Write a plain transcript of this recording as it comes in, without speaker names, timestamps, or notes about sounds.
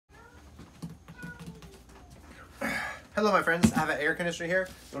Hello, my friends. I have an air conditioner here.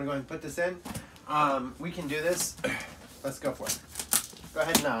 You want to go ahead and put this in? We can do this. Let's go for it. Go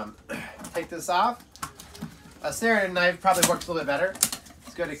ahead and take this off. A serrated knife probably works a little bit better.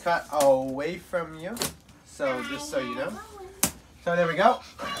 It's going to cut away from you. So just so you know. So there we go.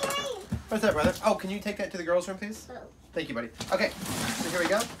 What's up, brother? Oh, can you take that to the girls' room, please? Thank you, buddy. Okay, so here we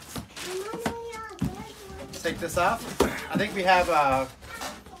go. Let's take this off. I think we have a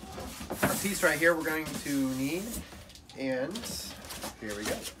piece right here we're going to need. And here we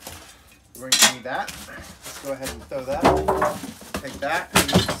go. We're going to need that. Let's go ahead and throw that. Take that.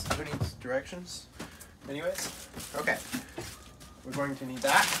 Who needs directions? Anyways, okay. We're going to need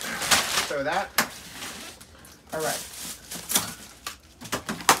that. Throw that. All right.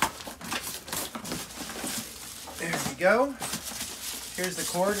 There we go. Here's the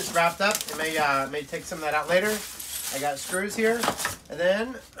cord. It's wrapped up. It may take some of that out later. I got screws here, and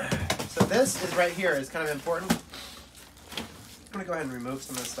then so this is right here. Is kind of important. I'm gonna go ahead and remove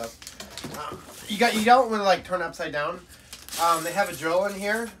some of this stuff. You don't want to like turn it upside down. They have a drill in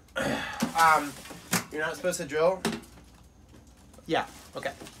here. You're not supposed to drill. Yeah.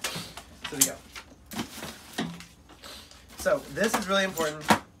 Okay. So there you go. So this is really important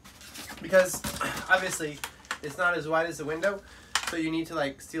because obviously it's not as wide as the window, so you need to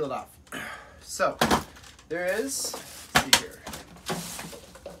like seal it off. So there is. Let's see here.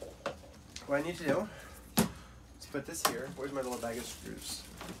 What I need to do. Put this here. Where's my little bag of screws?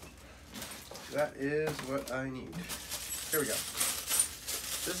 That is what I need. Here we go.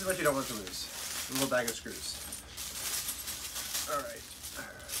 This is what you don't want to lose. A little bag of screws. Alright.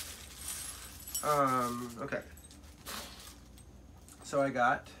 Okay. So I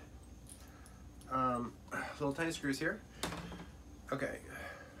got little tiny screws here. Okay.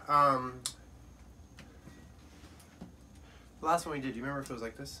 The last one we did, do you remember if it was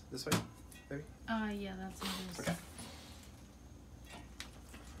like this? This way? Maybe? Yeah, that's what it is. Okay.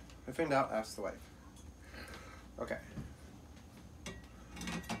 If in doubt, ask the wife. Okay.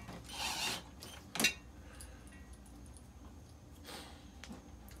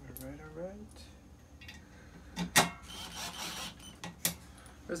 Alright.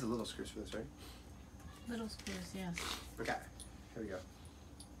 There's the little screws for this, right? Little screws, yes. Okay. Here we go.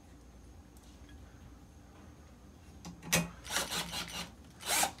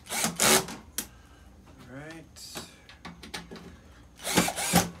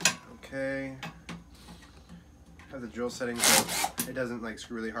 Okay. I have the drill setting so it doesn't like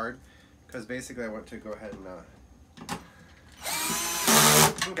screw really hard because basically I want to go ahead and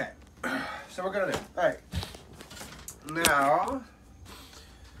okay. So we're gonna do. All right. Now,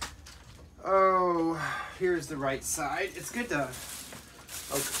 here's the right side. It's good to.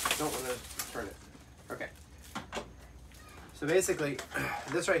 Oh, don't want to turn it. Okay. So basically,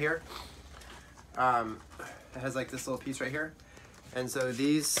 this right here, it has like this little piece right here, and so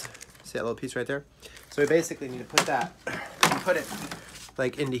these. See that little piece right there? So we basically need to put that, put it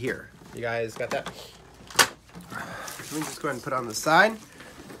like into here. You guys got that? Let me just go ahead and put it on the side.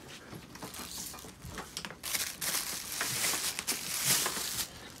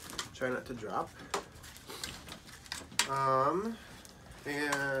 Try not to drop. And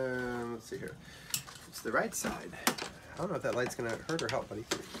let's see here. It's the right side. I don't know if that light's gonna hurt or help, buddy.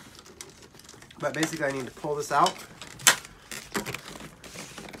 But basically I need to pull this out.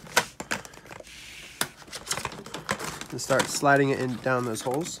 And start sliding it in down those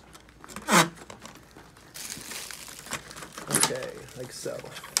holes. Okay, like so.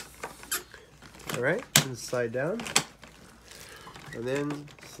 All right, and slide down. And then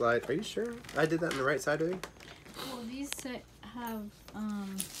slide, are you sure? I did that on the right side, already? Well, these have,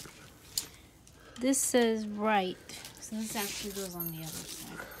 this says right. So this actually goes on the other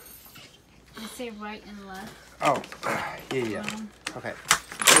side. They say right and left. Oh, yeah. Okay.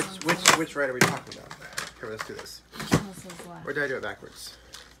 Which right are we talking about? Here, let's do this. Or did I do it backwards?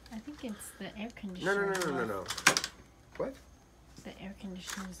 I think it's the air conditioner. No. What? The air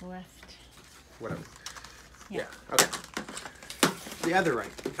conditioner's left. Whatever. Yeah. Okay. The other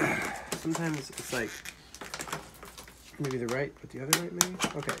right. Sometimes it's like maybe the right, but the other right maybe?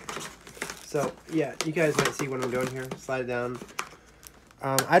 Okay. So, yeah, you guys might see what I'm doing here. Slide it down.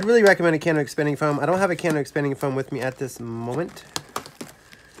 I'd really recommend a can of expanding foam. I don't have a can of expanding foam with me at this moment,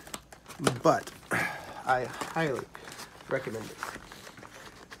 but I highly recommend it.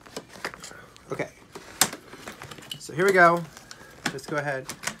 Okay, so here we go. Let's go ahead,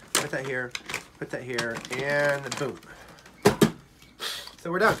 put that here, and boom. So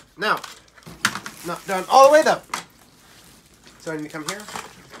we're done. Now, not done all the way though. So I need to come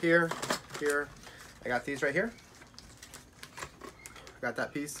here. I got these right here. Got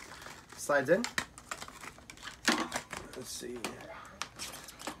that piece. Slides in. let's see.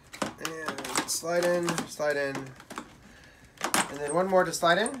 And slide in, and then one more to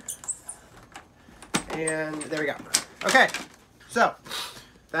slide in. And there we go. Okay, so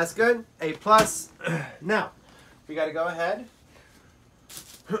that's good. A plus. Now, we got to go ahead.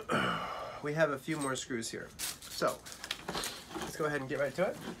 We have a few more screws here. So, let's go ahead and get right to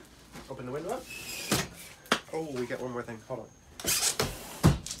it. Open the window up. Oh, we got one more thing. Hold on.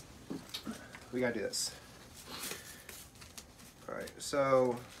 We got to do this. All right,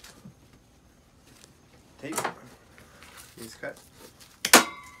 so tape needs cut.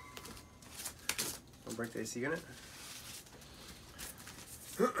 Don't break the AC unit.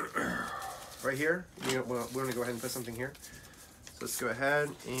 Right here, we're going to go ahead and put something here. So let's go ahead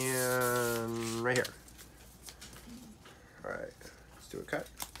and right here. All right, let's do a cut.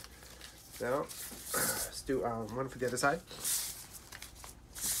 Now, let's do one for the other side.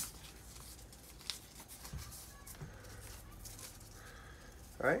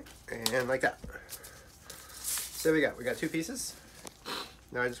 All right, and like that. So we got two pieces.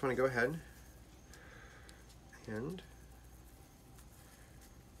 Now I just want to go ahead and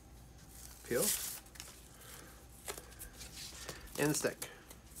peel and stick.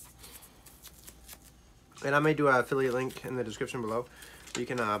 And I may do an affiliate link in the description below. You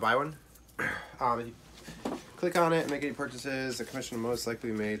can buy one. If you click on it and make any purchases, the commission will most likely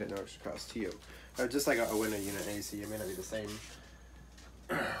be made at no extra cost to you. Just like a window unit AC, it may not be the same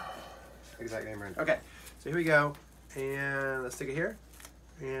exact name. Okay, so here we go, and let's stick it here,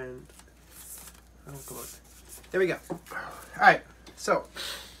 and oh, come on, there we go. All right, so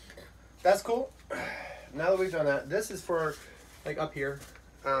that's cool. Now that we've done that, this is for like up here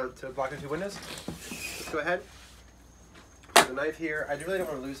to block the two windows. Let's go ahead. Put the knife here. I really don't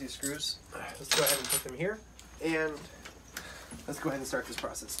want to lose these screws. Let's go ahead and put them here, and let's go ahead and start this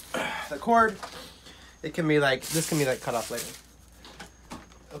process. The cord, it can be like this, can be like cut off later.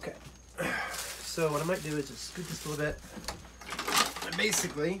 Okay. So what I might do is just scoot this a little bit. And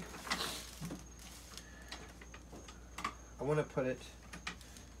basically, I want to put it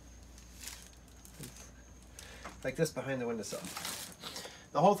like this behind the windowsill.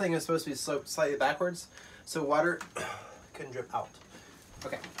 The whole thing is supposed to be sloped slightly backwards, so water can drip out.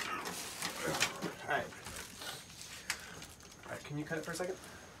 Okay. All right. All right. Can you cut it for a second?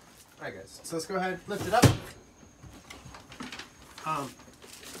 All right, guys. So let's go ahead, lift it up. I'm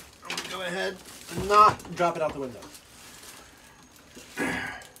gonna go ahead and not drop it out the window.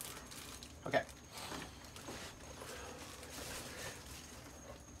 Okay.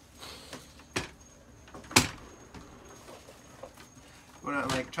 I'm gonna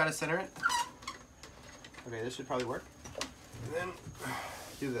like try to center it. Okay, this should probably work. And then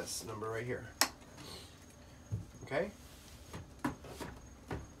do this number right here. Okay.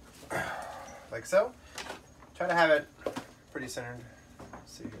 Like so. Try to have it pretty centered.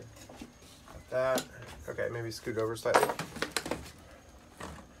 Let's see here. Like that. Okay, maybe scoot over slightly.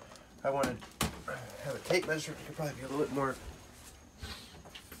 I want to have a tape measure. It could probably be a little bit more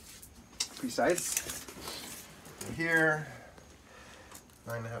precise. Here.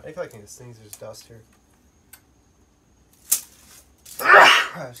 9.5. I feel like these things, there's dust here.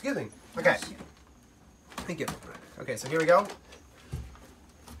 Excuse me. Okay. Thank you. Okay, so here we go.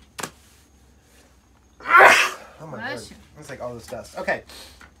 Oh my god. It's like all this dust. Okay.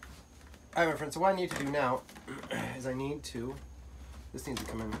 Alright, my friends, so what I need to do now is I need to, this needs to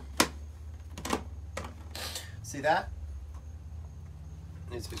come in. See that?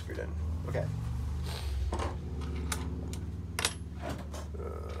 It needs to be screwed in. Okay.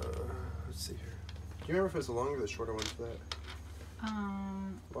 Let's see here. Do you remember if it was the longer or the shorter one for that?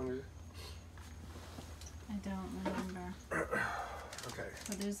 Longer? I don't remember. Okay.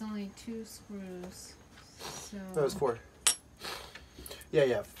 But there's only 2 screws, so... No, it was 4.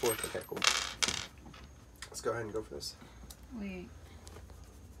 Yeah, 4. Okay, cool. Let's go ahead and go for this. Wait.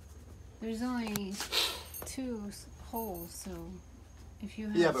 There's only 2 holes, so if you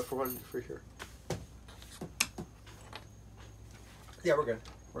have... Yeah, but for here. Yeah, we're good.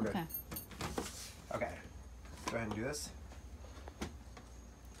 We're good. Okay. Okay. Go ahead and do this.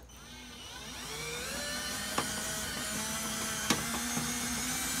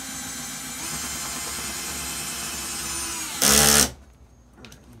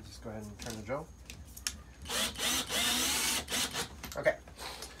 Just go ahead and turn the drill. Okay.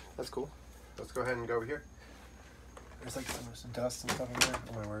 That's cool. Let's go ahead and go over here. There's like some dust and stuff in there.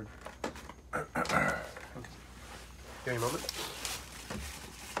 Oh my word. Okay. Give me a moment.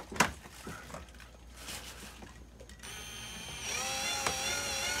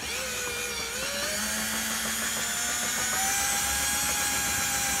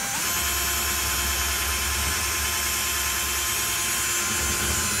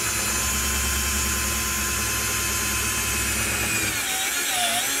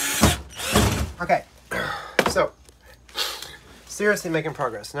 seriously making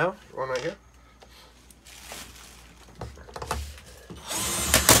progress. Now, one right here.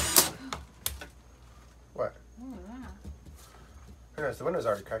 What? Oh, yeah. Who knows? The window's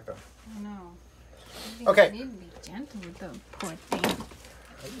already cracked though. I know. Okay. You need to be gentle with the poor thing.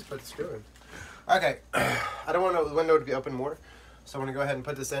 I just put the screw in. Okay. I don't want the window to be open more, so I'm gonna go ahead and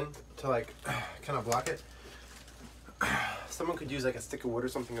put this in to like kind of block it. Someone could use like a stick of wood or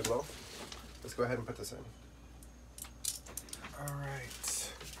something as well. Let's go ahead and put this in. All right.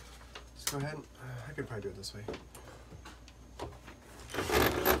 Let's go ahead. I could probably do it this way.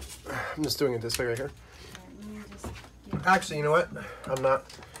 I'm just doing it this way right here. Actually, you know what? I'm not,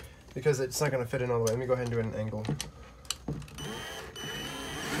 because it's not going to fit in all the way. Let me go ahead and do it at an angle.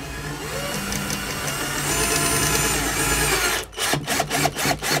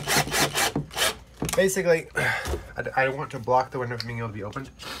 Basically, I want to block the window from being able to be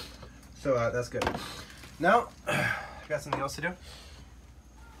opened. So that's good. Now, I got something else to do.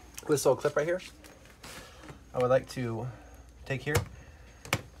 This little clip right here, I would like to take here.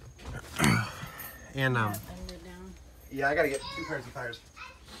 And yeah, I gotta get 2 pairs of pliers.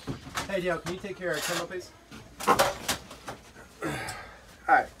 Hey, Dale, can you take care of Kendall, please?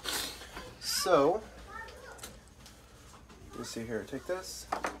 Alright, so let's see here. Take this,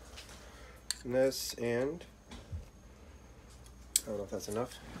 and this, and I don't know if that's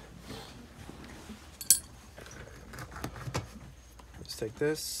enough. Let's take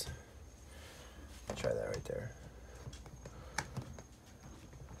this. Try that right there.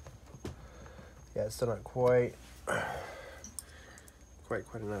 Yeah, it's still not quite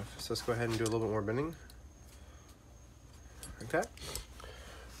enough. So let's go ahead and do a little bit more bending. Like that.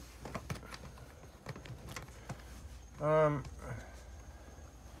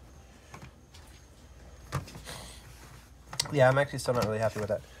 Yeah, I'm actually still not really happy with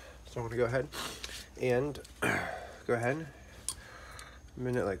that. So I'm gonna go ahead and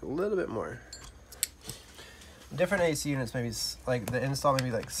bend it like a little bit more. Different AC units, maybe like the install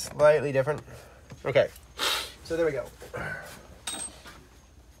maybe like slightly different. Okay, so there we go.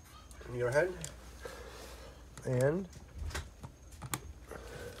 You go ahead and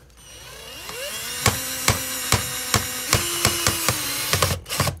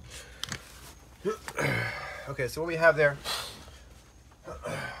okay, so what we have there,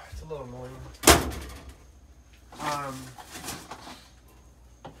 it's a little annoying.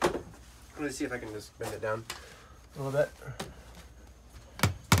 Let me see if I can just bend it down a little bit.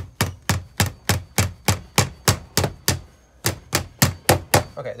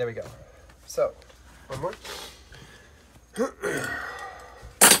 Okay, there we go. So, one more.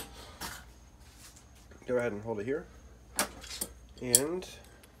 Go ahead and hold it here and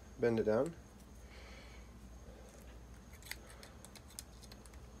bend it down.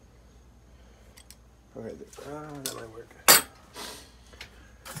 Okay, that might work.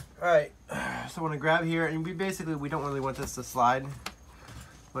 All right, so I want to grab here, and we don't really want this to slide. We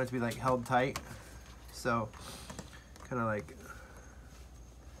want it to be like held tight. So, kind of like,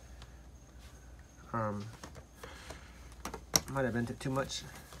 might have bent it too much.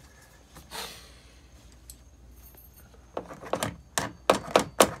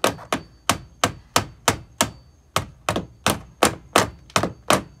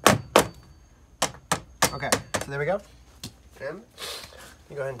 Okay, so there we go. And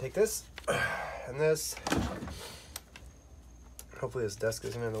you go ahead and take this and this. Hopefully this desk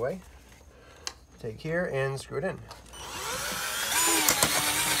isn't in the way. Take here and screw it in.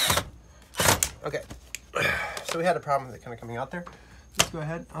 Okay, so we had a problem with it kind of coming out there. Let's go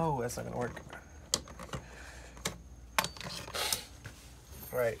ahead. Oh, that's not gonna work.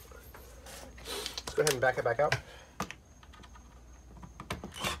 All right, let's go ahead and back it back out.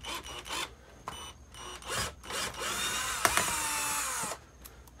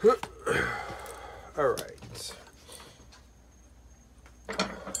 All right.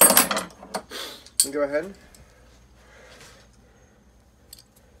 And go ahead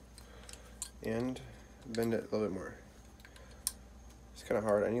and bend it a little bit more. It's kind of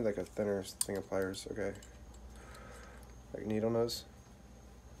hard. I need like a thinner thing of pliers. Okay. Like needle nose.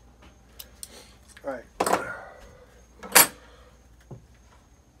 All right.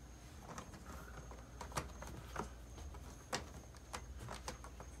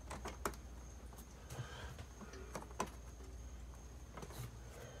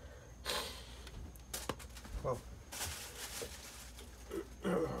 Oh.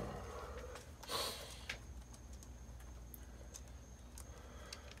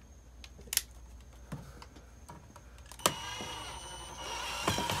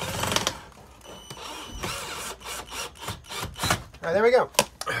 All right, there we go.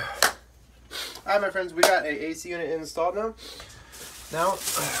 All right, my friends, we got a AC unit installed now. Now,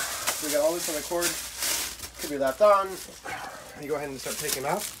 we got all this on the cord. Could be left on. You go ahead and start taking it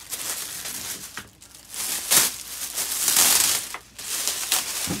off.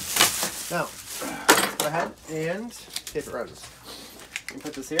 Now, go ahead and tape it runs. You can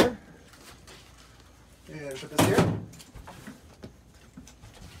put this here. And put this here.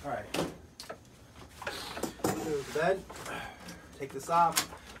 Alright. Move the bed. Take this off.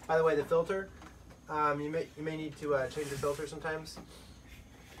 By the way, the filter, you may need to change the filter sometimes.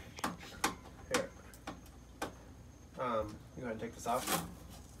 Here. You go ahead and take this off.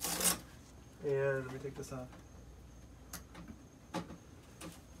 And let me take this off.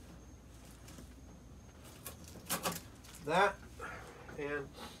 That, and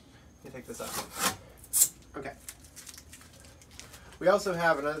you take this off. Okay. We also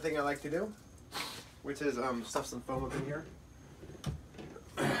have another thing I like to do, which is stuff some foam up in here.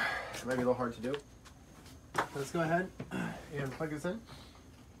 It might be a little hard to do. Let's go ahead and plug this in.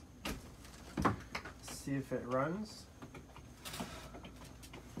 See if it runs.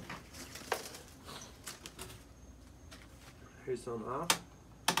 Here's some off.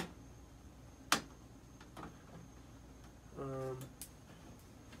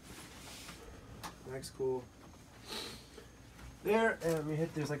 Next, cool. There, and we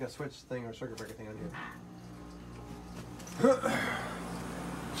hit. There's like a switch thing or circuit breaker thing on here.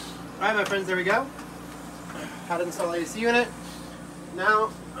 Alright, my friends, there we go. How to install AC unit.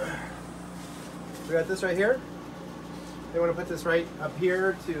 Now, we got this right here. They want to put this right up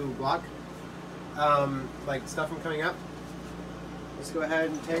here to block like stuff from coming up. Let's go ahead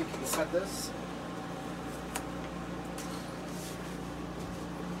and take and set this.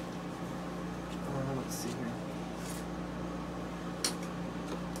 Let's see here.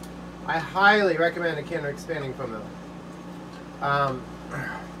 I highly recommend a can of expanding foam though.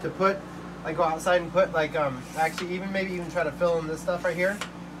 To put, like, go outside and put, like, actually maybe even try to fill in this stuff right here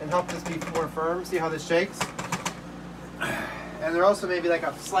and help this be more firm. See how this shakes? And there also may be like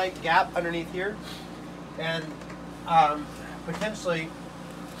a slight gap underneath here, and potentially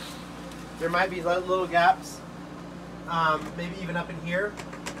there might be little gaps, maybe even up in here.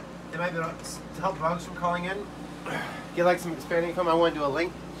 It might be to help bugs from crawling in. Get like some expanding foam. I want to do a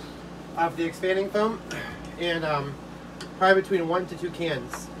link of the expanding foam, and probably between 1 to 2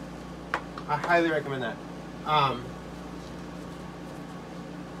 cans. I highly recommend that.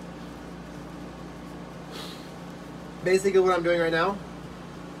 Basically what I'm doing right now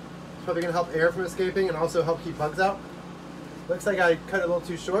is probably going to help air from escaping and also help keep bugs out. Looks like I cut it a little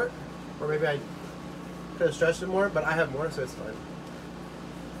too short, or maybe I could have stretched it more, but I have more, so it's fine.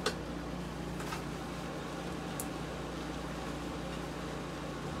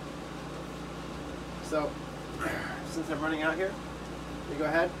 So, since I'm running out here, let me go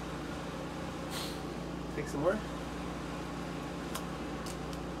ahead, take some more.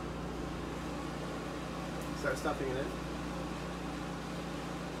 Start stuffing it in.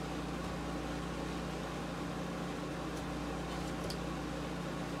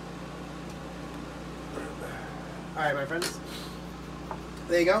 Alright, my friends.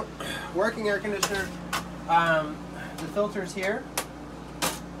 There you go. Working air conditioner. The filter's here.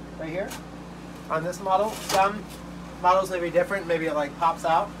 Right here. On this model. Some models may be different. Maybe it like pops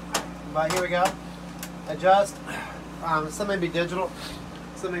out. But here we go. Adjust. Some may be digital.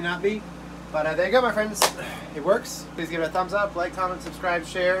 Some may not be. But there you go, my friends. It works. Please give it a thumbs up, like, comment, subscribe,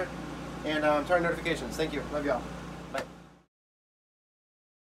 share, and turn on notifications. Thank you. Love y'all.